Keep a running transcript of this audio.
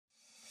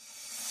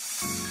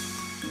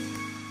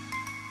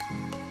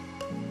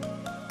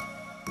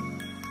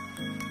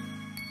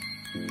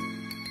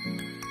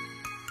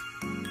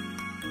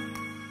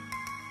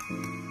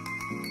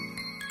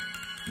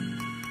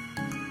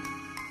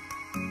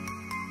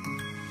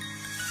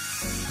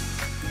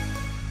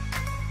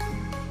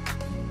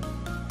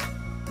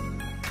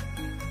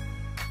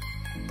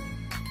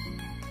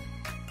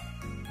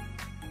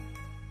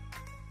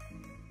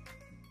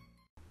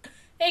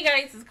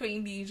Hey guys, it's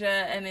Queendija,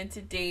 and in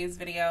today's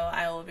video,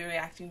 I will be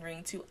reacting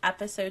to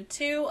episode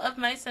 2 of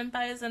my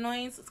Senpai is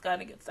Annoying. So let's go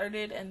ahead and get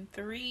started in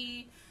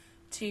 3,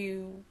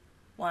 2,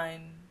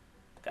 1,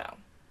 go.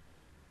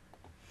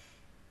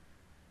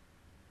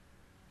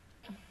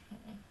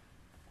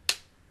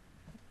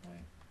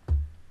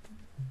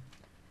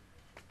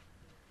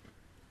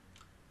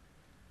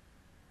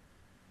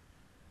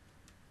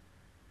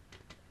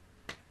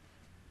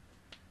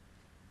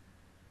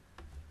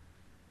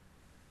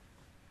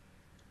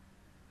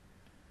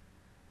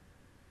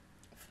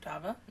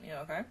 Futaba, you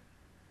okay?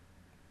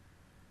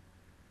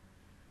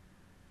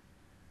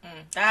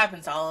 That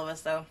happens to all of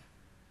us, though.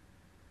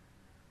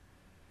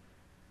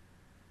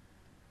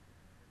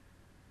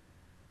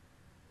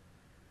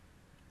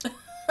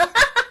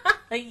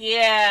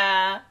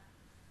 Yeah.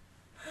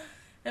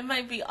 It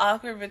might be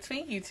awkward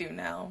between you two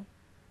now.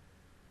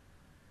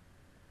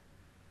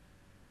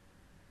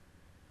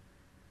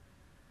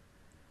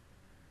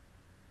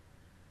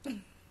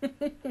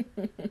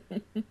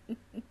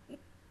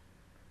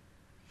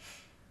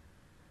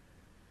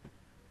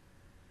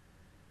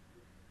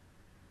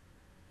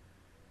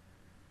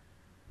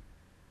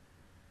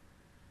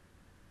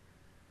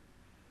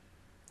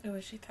 Oh,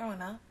 is she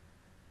throwing up?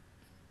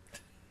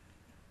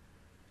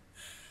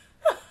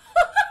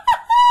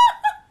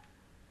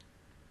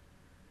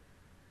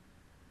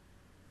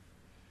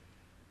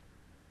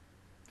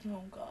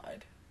 Oh,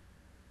 God.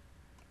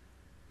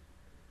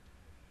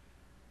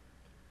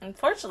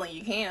 Unfortunately,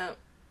 you can't.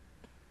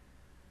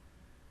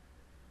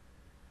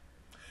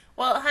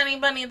 Well, honey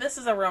bunny, this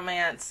is a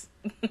romance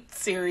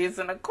series,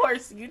 and of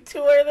course, you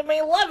two are the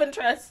main love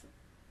interests.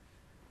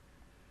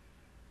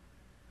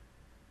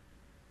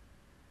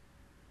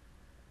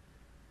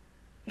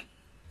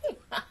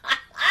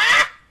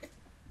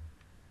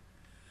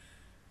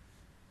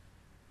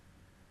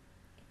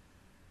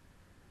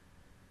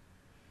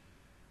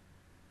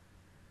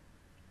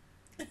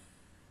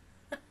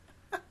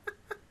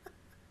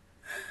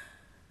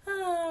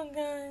 Oh,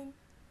 God.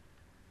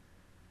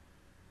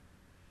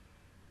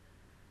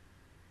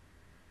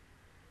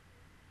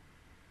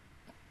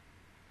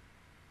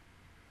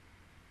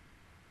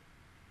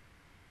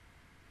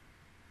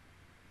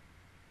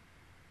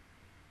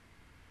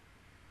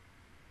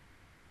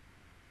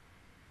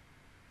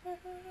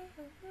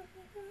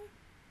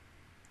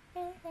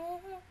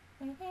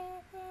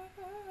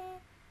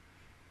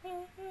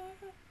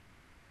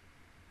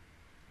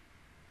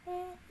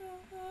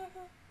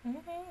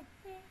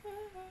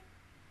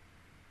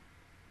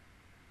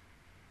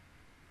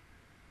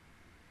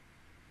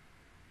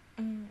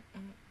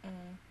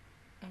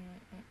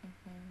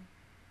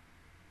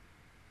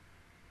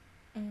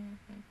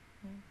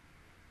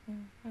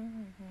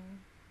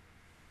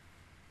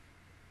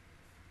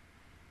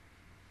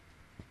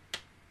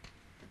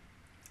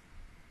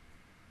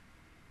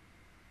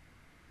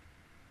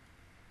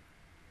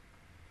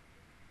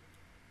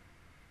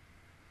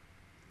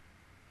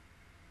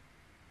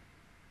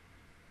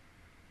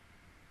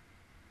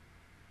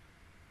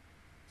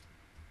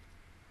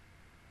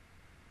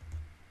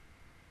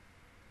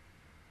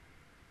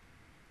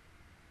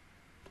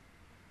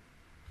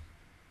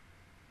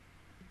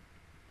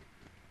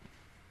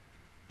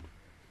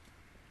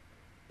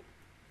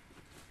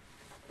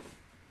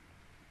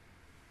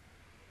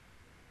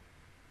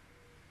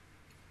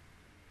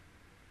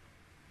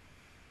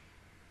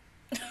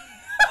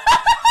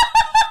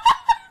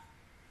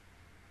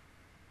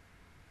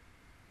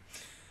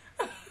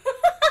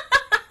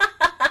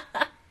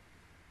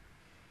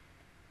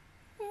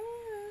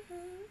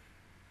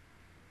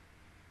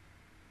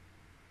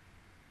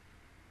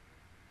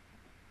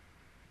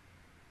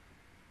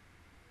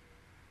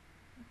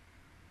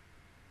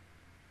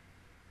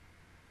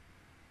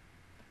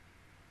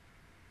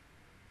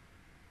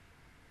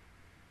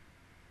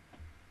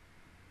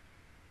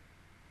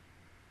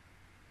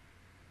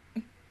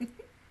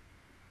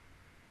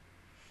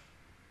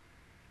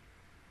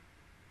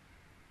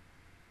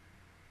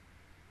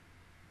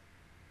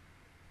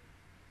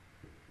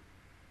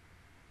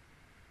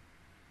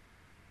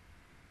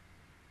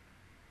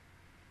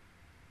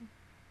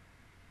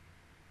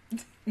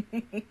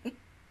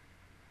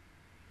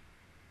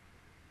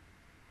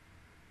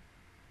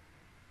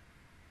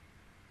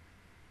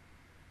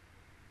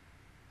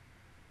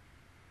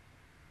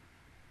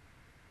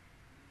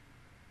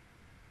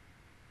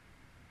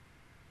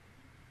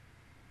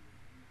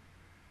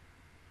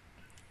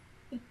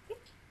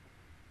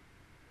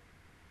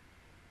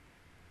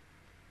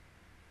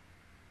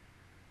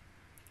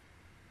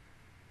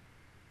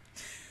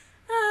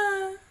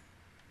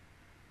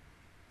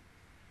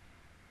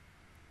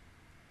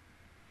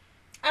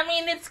 I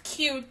mean, it's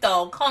cute,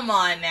 though. Come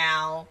on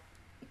now.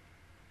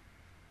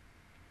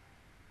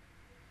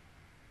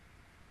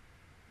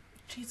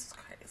 Jesus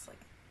Christ. Like,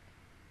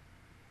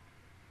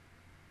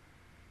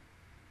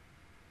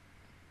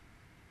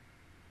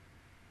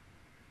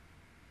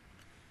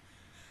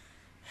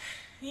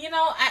 you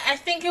know, I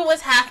think it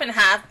was half and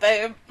half,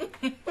 babe.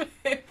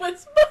 It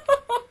was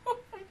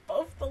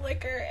both the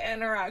liquor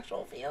and her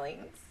actual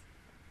feelings.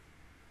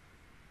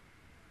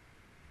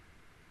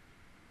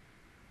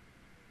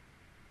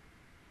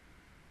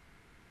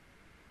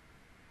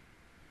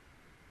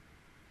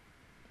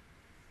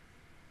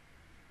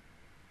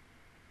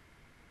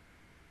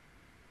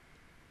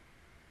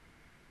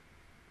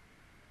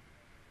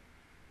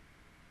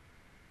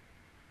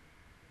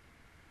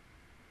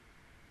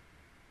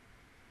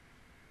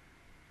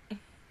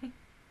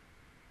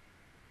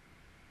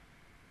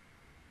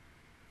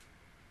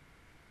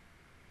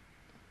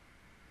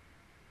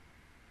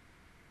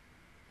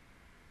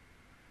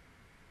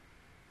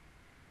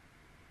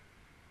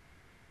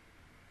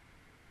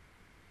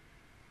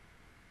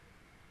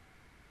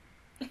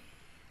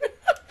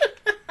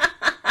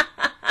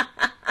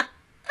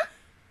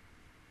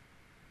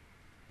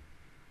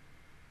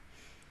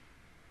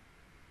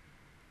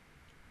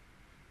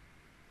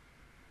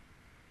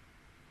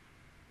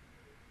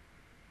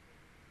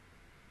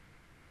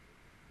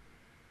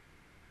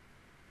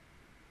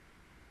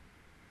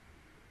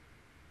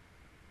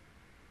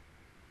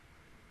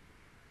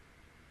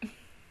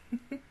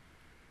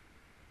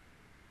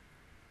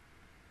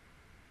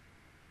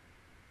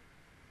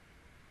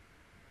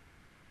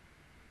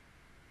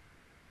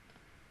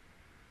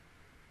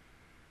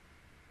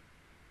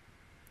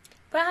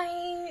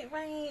 Right,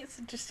 right.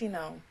 So just,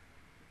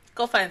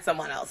 go find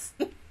someone else.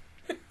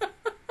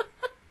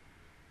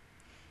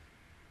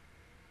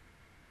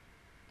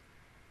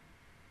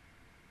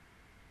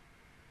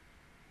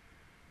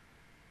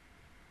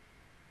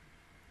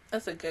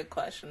 That's a good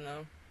question,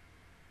 though.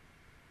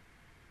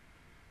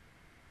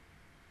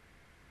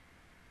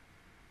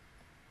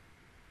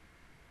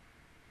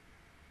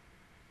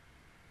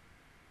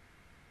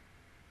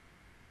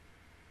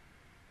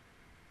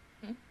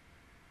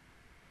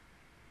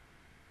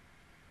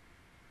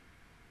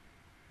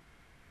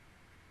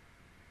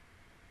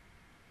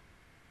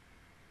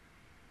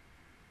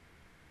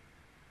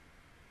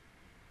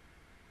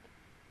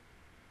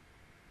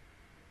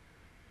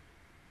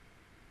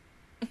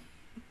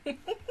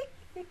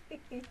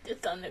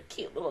 Just on their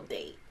cute little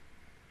date.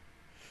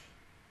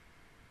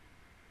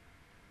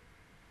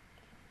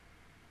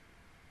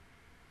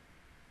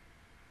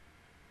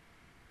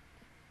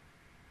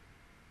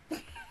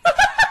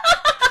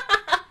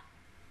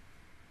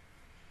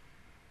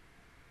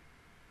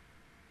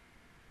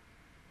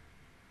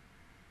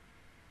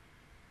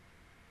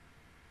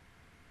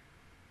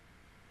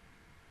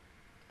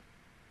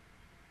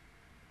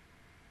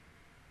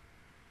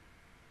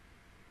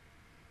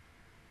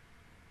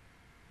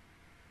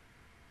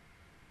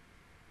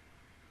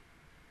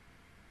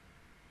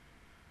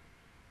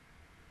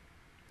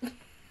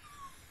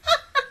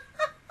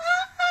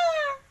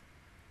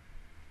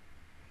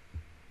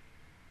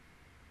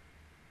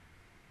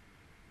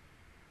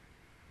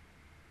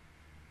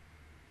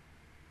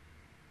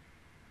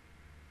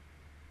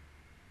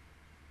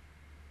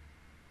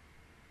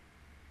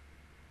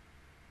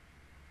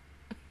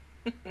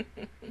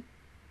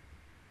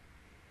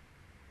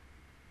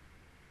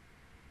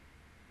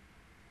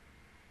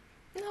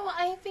 No,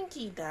 I think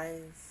he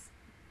does.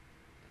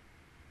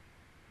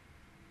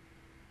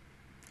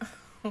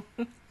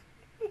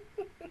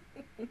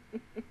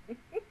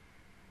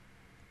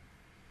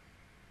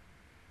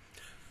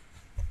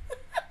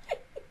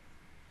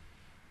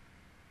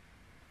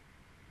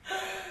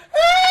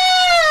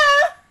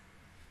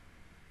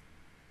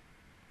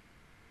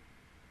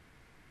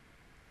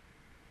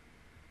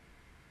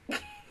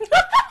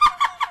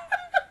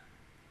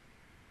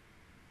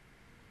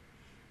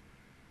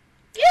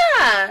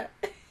 Yeah.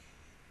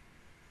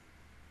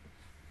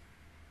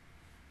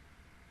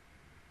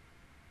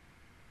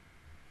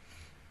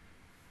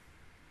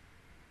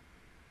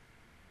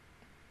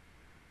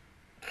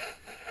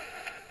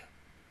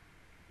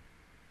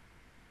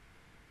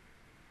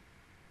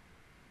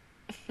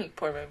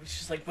 Poor baby.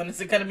 She's like, when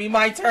is it gonna be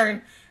my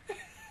turn?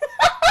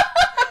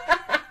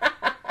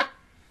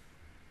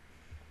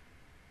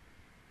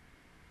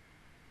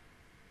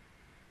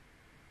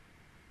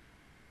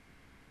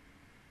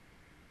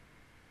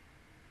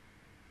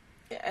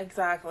 Yeah,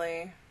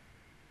 exactly.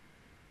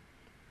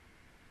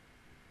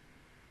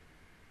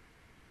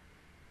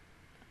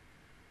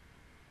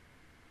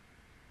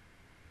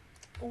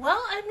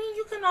 Well, I mean,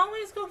 you can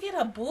always go get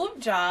a boob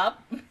job.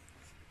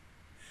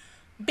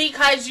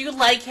 Because you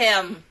like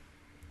him.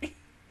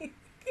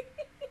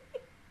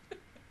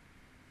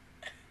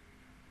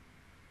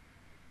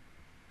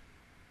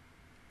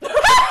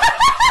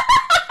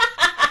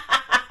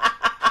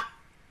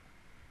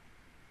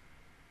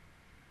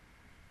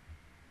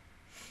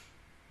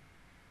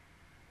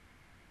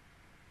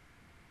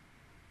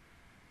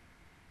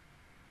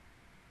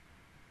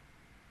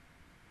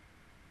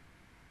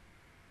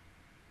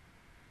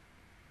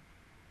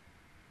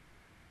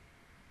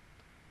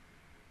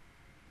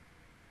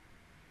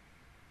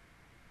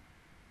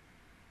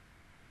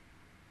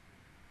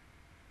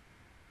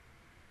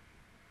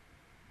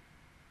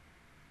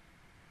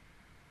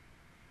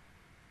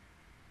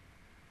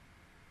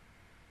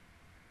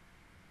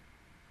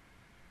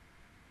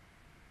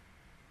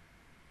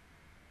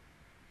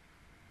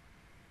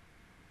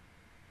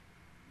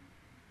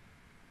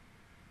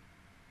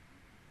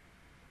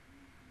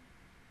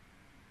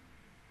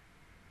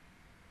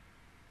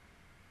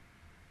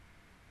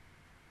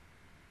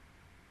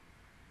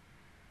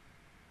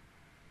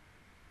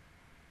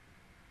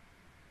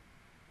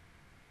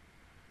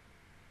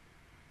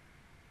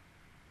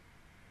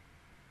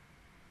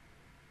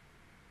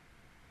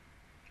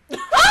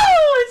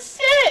 Oh,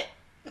 shit!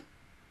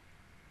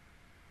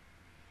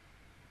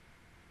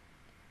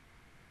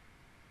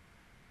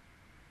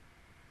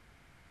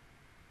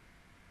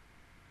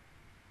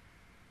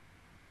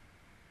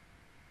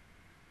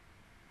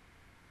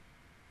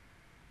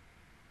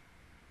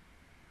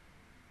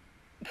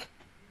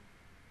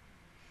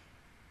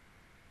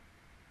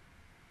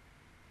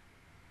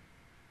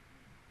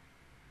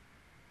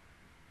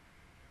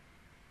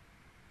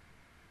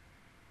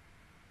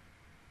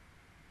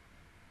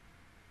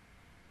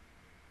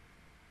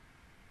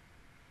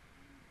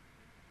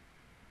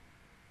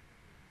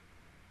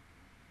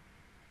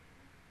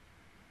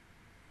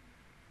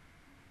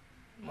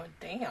 Well,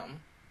 damn.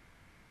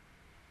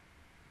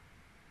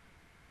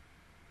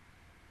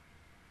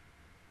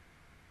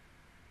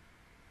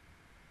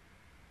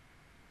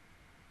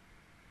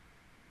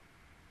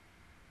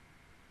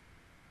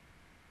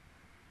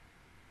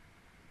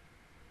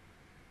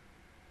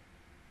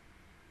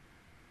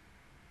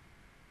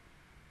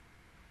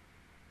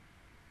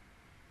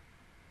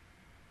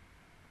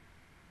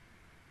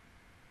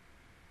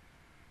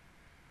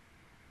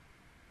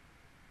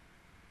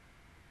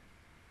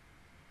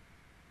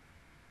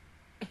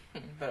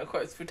 But of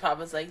course,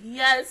 Futaba's like,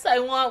 yes, I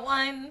want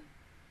one.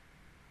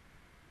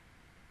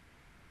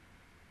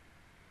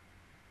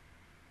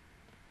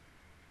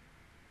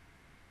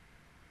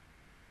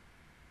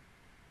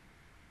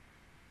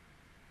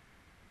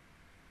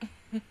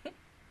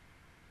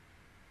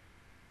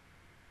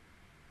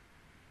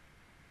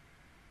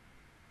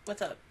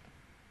 What's up?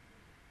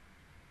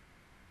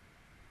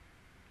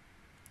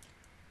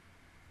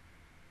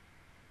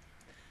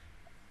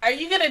 Are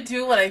you gonna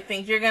do what I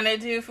think you're gonna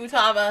do,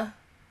 Futaba?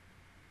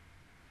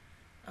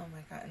 Oh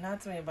my god,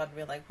 Natsume about to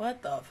be like,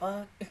 what the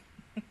fuck?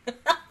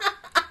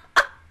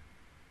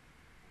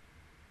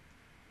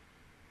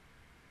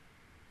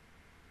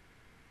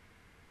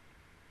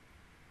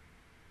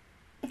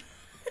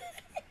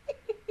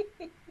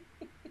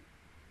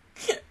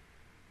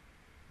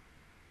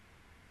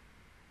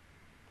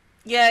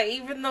 Yeah,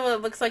 even though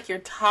it looks like your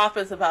top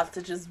is about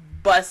to just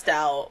bust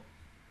out.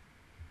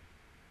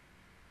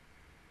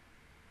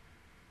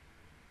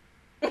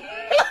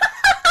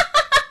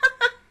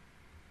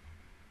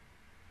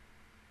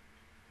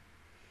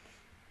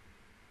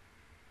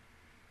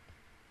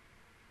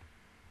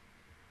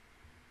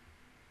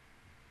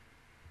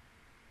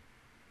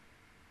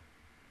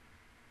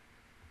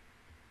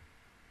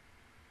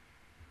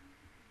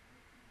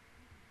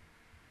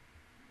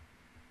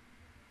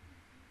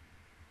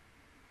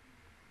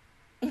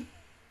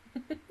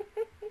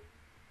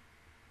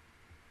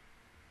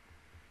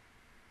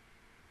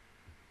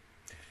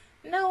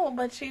 No,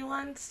 but she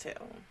wants to.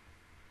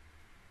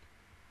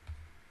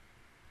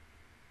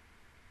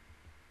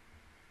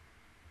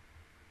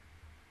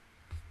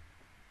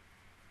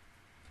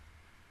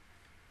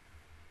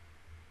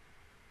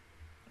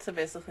 So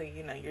basically,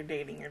 you know, you're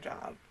dating your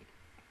job.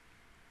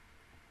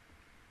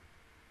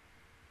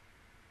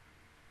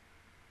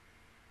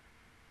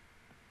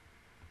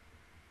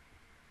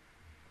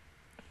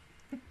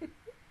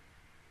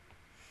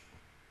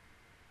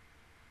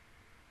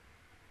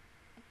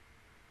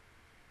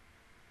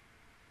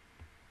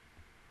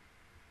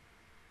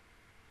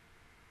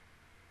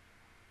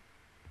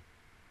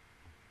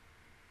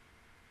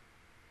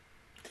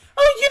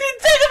 Oh, you didn't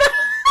take it.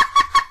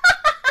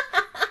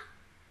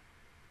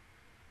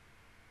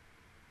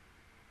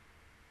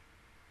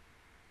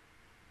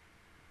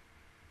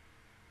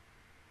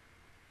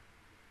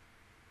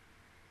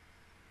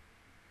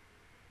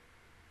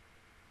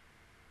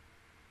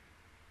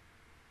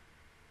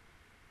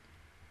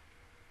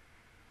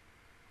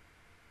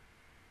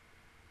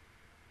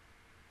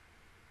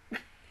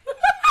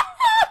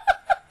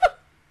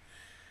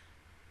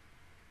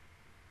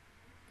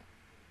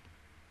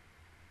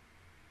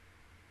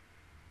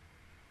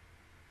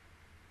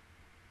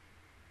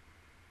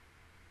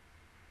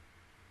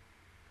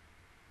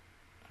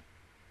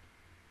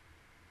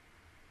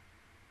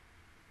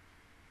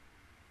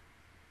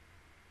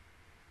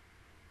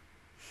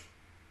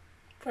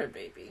 Poor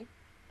baby.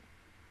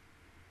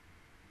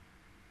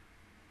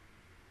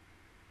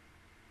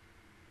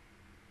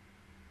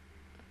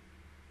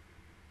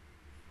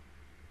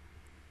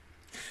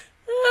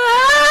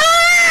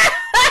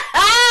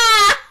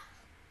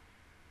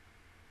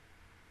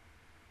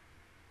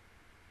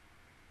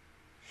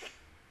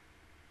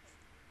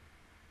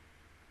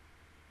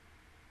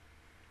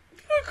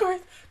 Of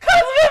course, cause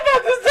I'm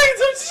about to say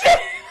some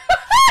shit.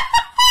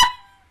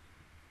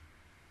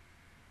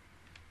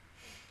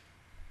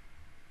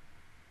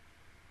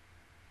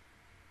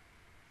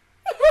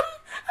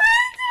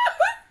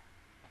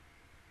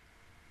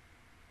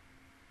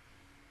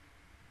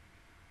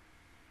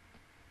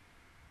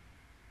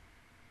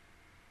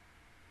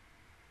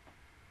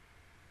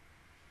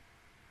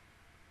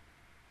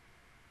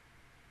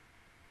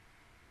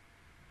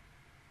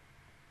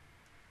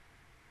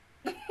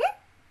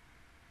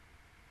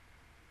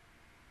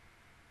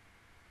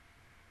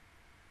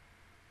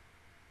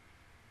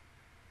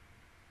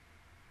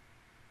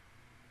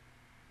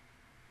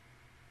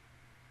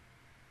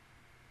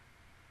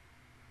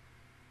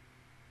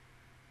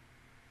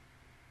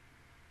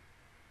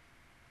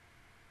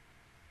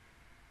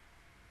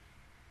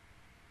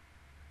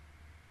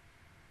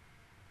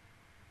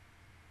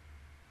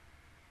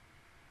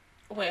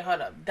 Wait,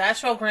 hold up.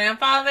 That's your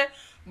grandfather?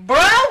 Bro,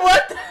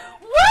 what the...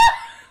 What?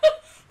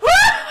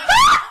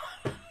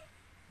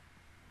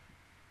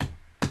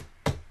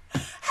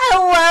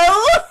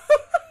 Hello?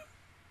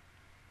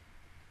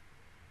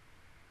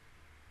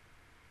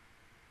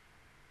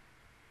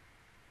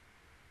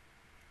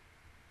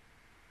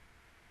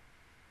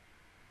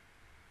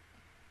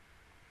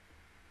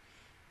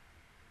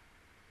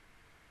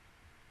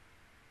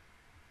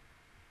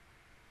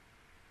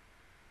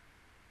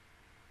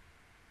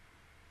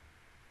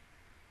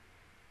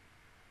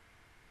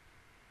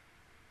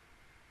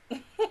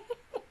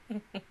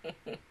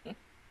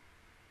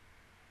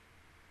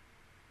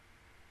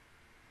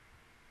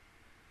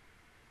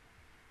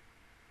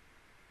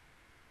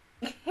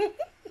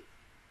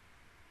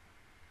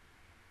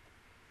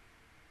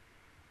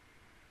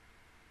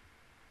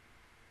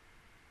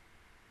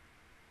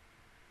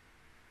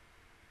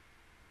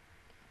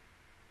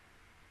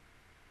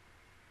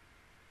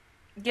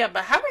 Yeah,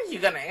 but how are you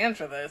gonna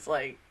answer this?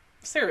 Like...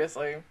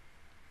 Seriously.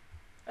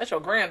 That's your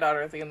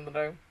granddaughter at the end of the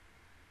day.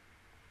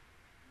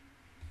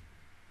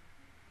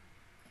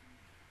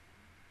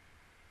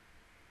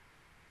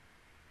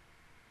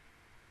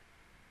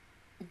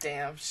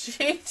 Damn,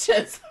 she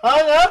just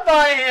hung up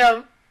on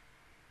him.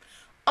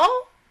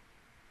 Oh.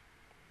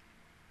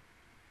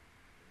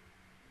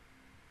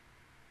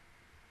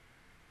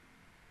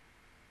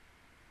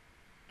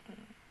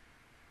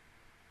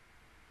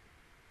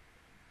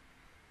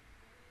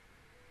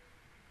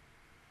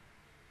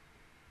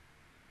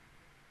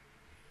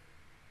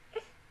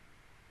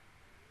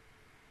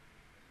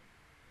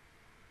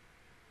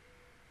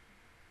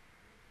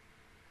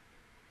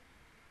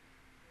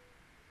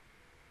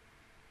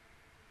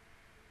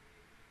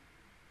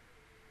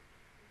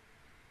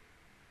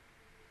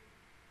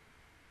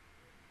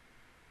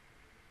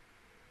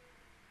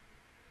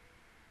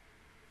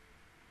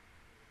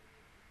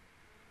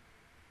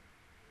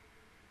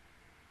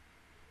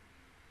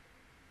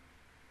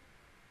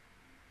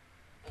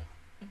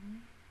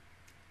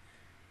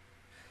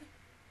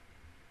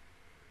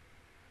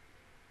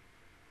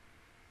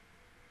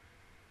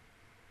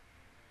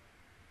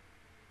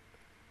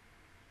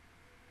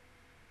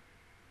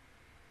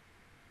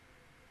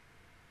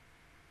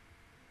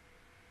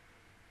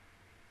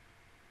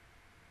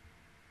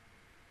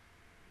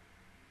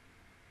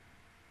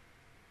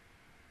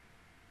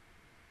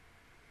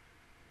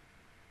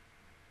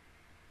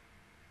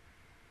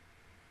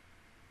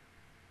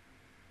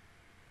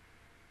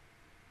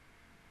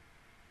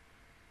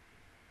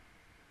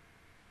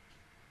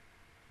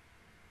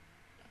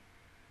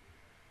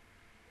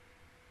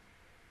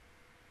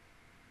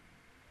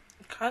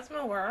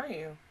 Cosmo, where are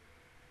you?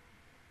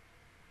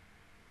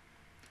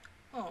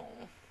 Oh.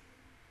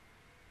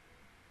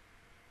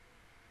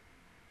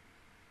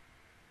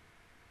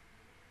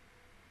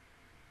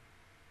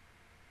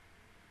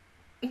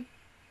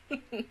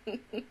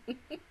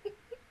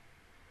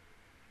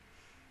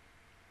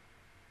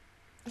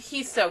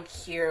 He's so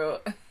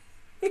cute.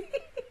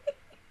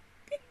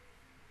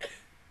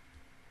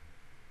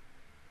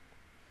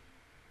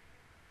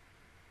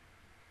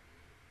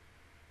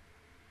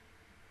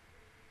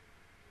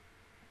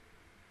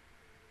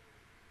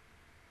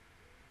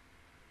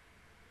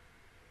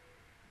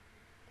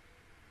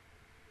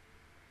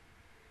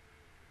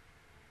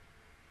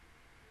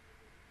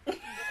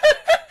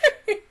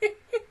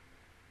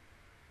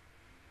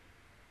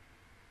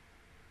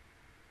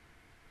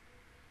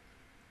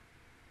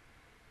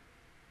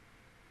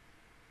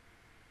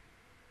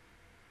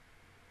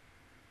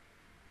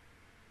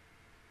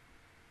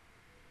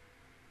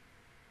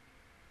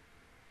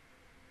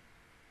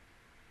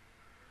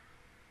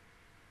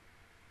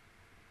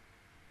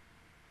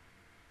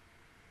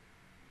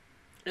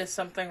 Is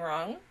something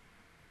wrong?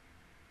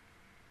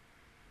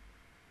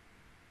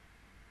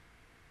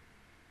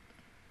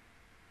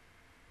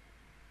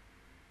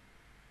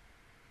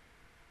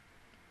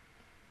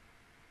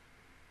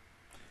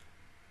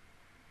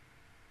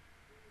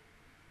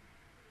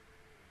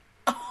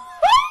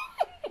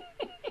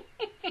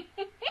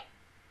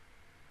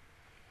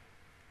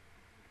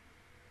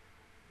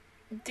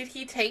 Did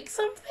he take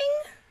something?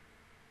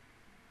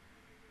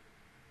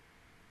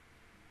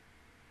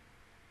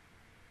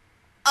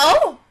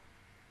 Oh!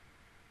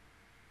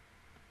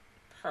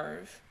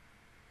 Perv.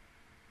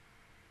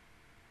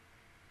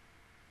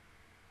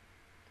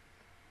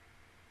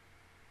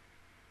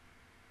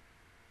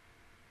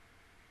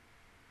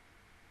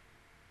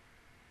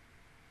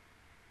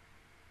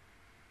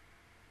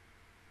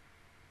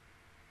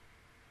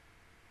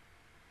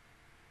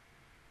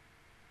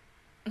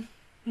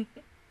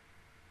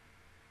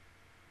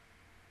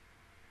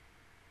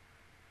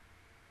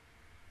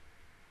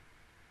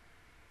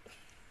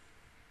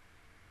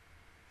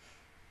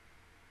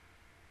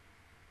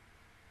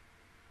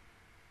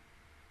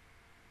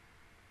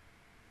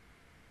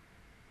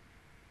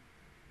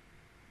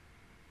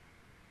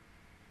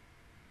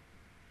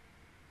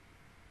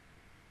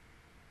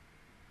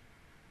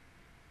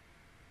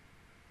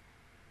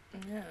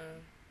 Yeah.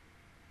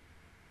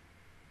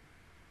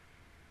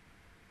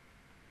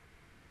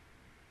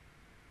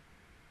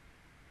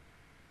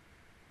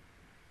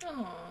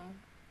 Aww.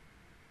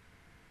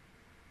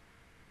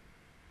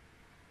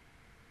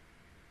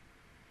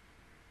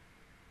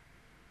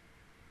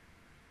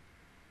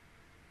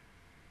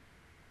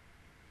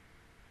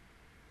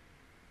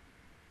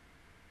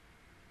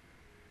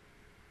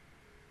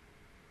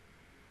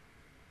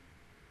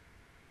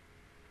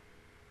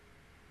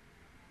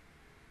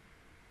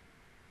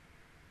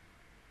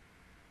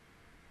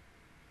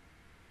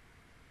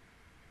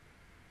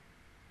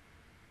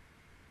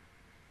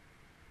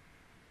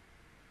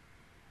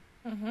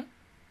 Mm-hmm.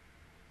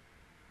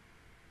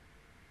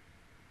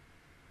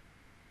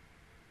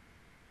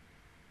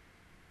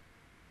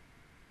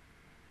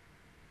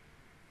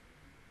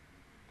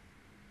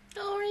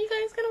 Oh, are you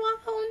guys gonna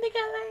walk home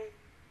together?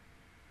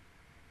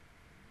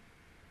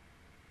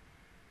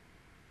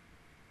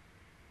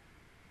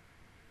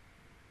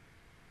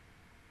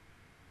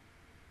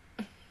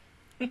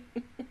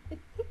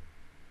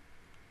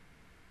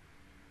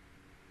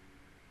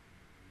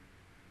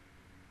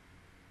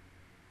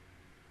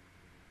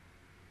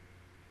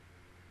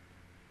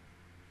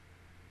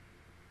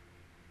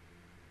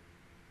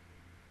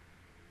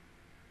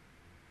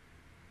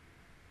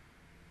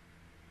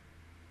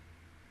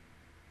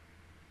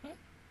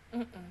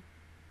 Mm-mm.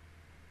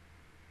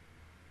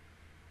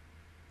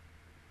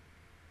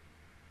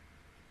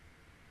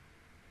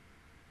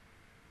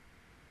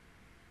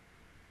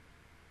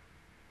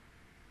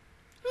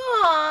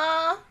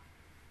 Aww.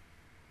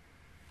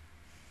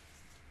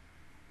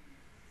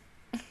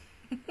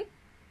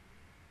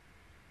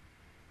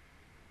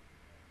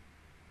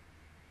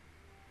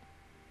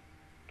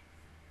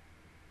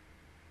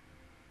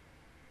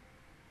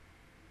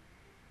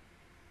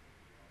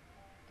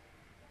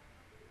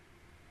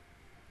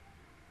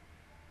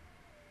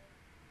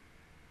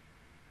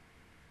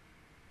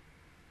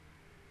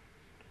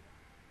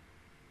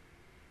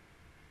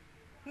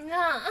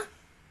 Yeah.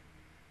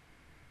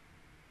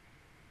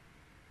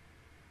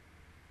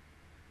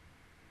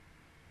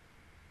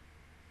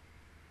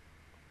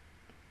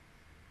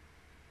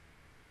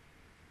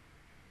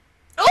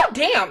 Oh,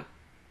 damn.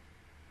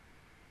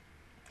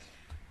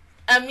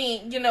 I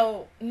mean, you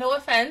know, no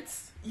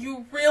offense.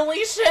 You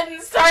really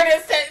shouldn't start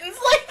a sentence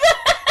like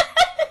that.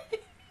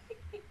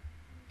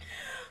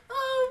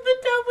 Oh,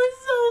 but that was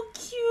so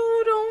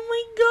cute. Oh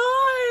my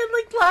god.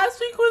 Like,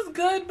 last week was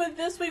good, but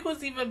this week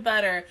was even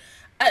better.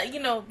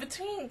 You know,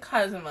 between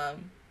Kazuma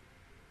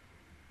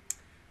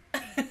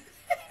and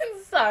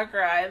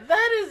Sakurai,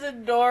 that is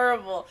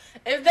adorable.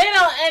 If they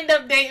don't end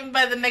up dating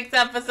by the next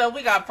episode,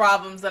 we got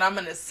problems and I'm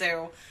gonna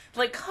sue.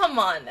 Like, come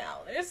on now.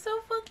 They're so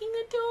fucking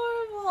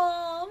adorable.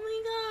 Oh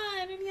my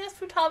god. And yes,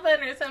 Futaba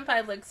and her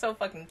senpai look so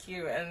fucking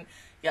cute. And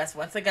yes,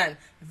 once again,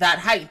 that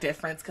height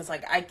difference. Because,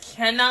 like, I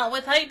cannot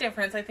with height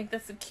difference. I think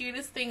that's the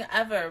cutest thing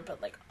ever.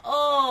 But, like,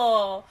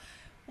 oh...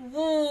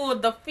 Woo,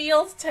 the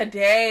feels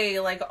today,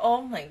 like,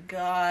 oh my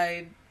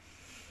god.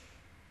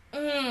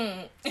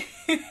 And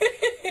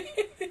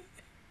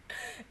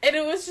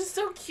it was just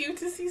so cute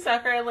to see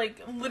Sakura,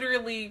 like,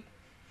 literally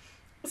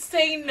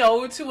say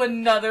no to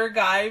another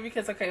guy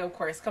because, okay, of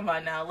course, come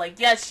on now. Like,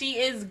 yeah, she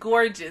is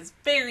gorgeous,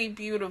 very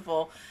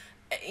beautiful.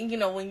 You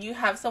know, when you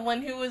have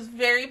someone who is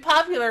very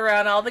popular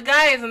around all the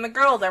guys and the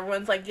girls,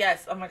 everyone's like,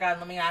 yes, oh my god,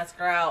 let me ask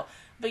her out.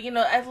 But, you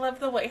know, I love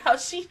the way how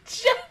she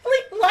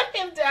gently let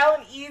him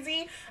down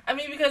easy. I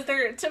mean, because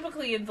they're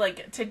typically in,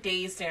 like,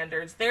 today's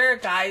standards, there are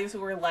guys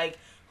who are, like,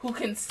 who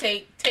can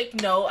take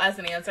no as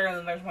an answer, and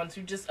then there's ones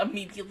who just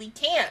immediately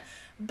can't.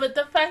 But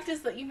the fact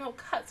is that, you know,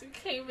 Katsu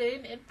came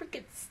in and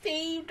freaking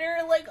saved her.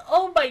 Like,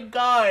 oh my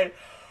god.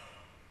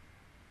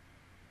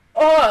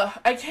 Oh,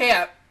 I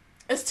can't.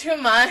 It's too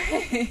much.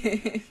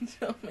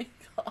 Oh my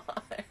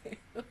god.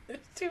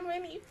 There's too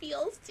many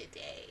feels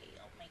today.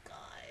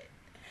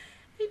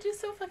 They're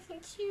just so fucking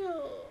cute.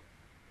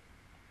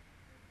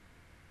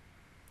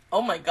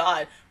 Oh my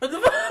god. What the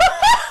fuck?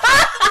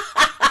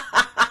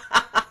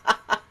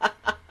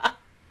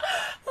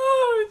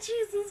 Oh,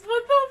 Jesus.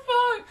 What the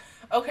fuck?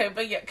 Okay,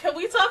 but yeah, can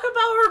we talk about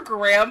her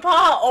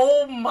grandpa?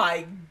 Oh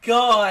my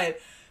god.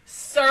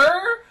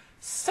 Sir,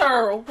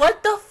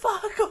 what the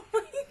fuck? Oh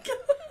my god.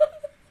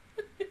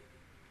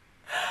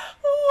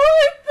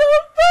 What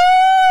the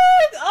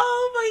fuck?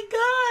 Oh my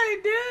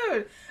god,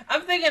 dude.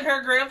 I'm thinking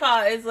her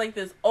grandpa is like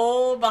this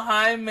old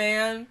behind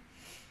man.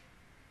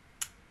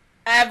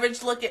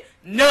 Average looking.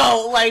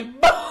 No, like,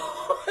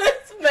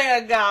 this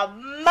man got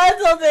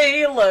muscles and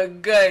he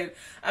looked good.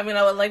 I mean,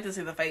 I would like to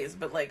see the face,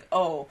 but like,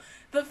 oh.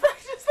 The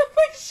fact is that,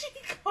 like, she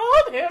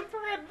called him for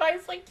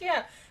advice. Like,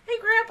 yeah, hey,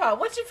 grandpa,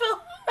 what you feel?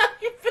 How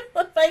you feel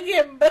if I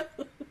get boobs?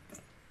 If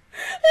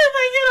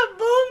I get a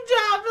boob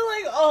job? But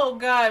like, oh,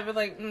 God. But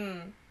like,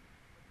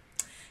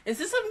 is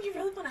this something you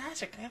really want to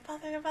ask your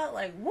grandfather about?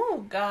 Like,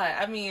 whoa, God.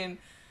 I mean,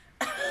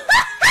 I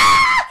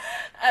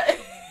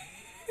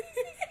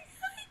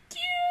can't.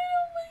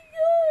 Oh my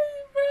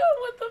God, bro.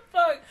 What the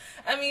fuck?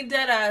 I mean,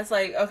 deadass.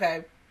 Like,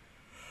 okay.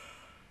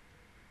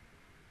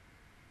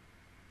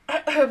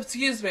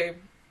 Excuse me.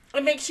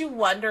 It makes you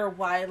wonder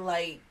why,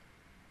 like,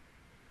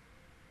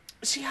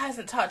 she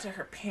hasn't talked to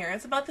her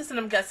parents about this, and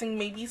I'm guessing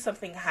maybe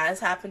something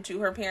has happened to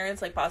her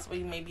parents. Like,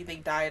 possibly maybe they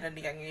died at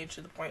a young age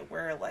to the point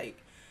where, like,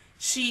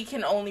 she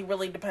can only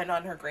really depend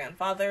on her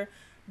grandfather,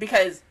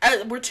 because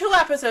we're 2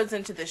 episodes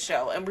into this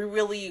show, and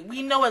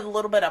we know a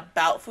little bit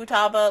about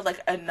Futaba,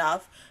 like,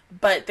 enough,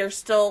 but there's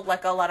still,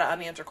 like, a lot of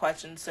unanswered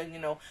questions. So, you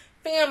know,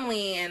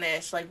 family and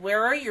ish, like,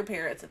 where are your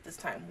parents at this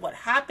time? What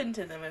happened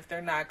to them if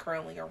they're not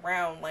currently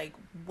around? Like,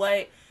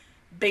 what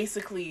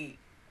basically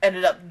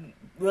ended up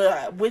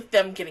with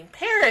them getting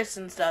perished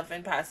and stuff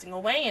and passing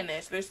away and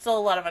ish? There's still a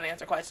lot of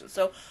unanswered questions.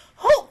 So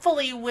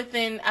hopefully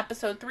within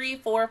episode 3,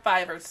 4,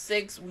 5, or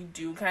 6, we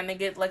do kind of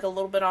get like a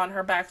little bit on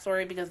her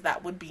backstory, because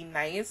that would be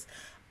nice.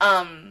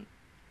 Futaba's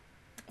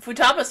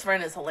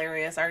friend is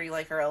hilarious. I already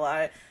like her a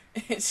lot.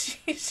 She's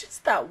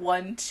just that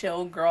one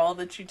chill girl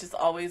that you just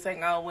always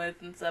hang out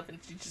with and stuff, and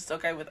she's just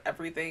okay with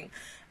everything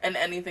and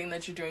anything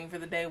that you're doing for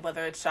the day,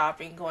 whether it's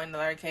shopping, going to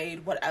the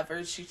arcade,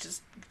 whatever. She's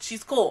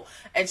cool,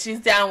 and she's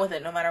down with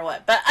it no matter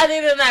what. But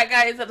other than that,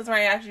 guys, that is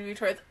my reaction review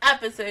towards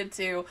episode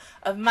 2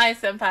 of My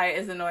Senpai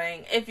is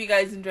Annoying. If you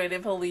guys enjoyed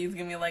it, please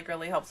give me a like,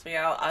 really helps me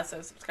out.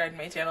 Also, subscribe to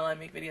my channel. I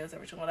make videos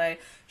every single day.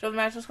 Show the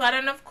Magical Squad,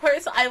 and of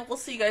course, I will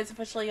see you guys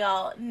officially,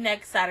 y'all,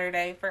 next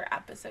Saturday for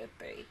episode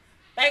 3.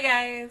 Bye,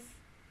 guys!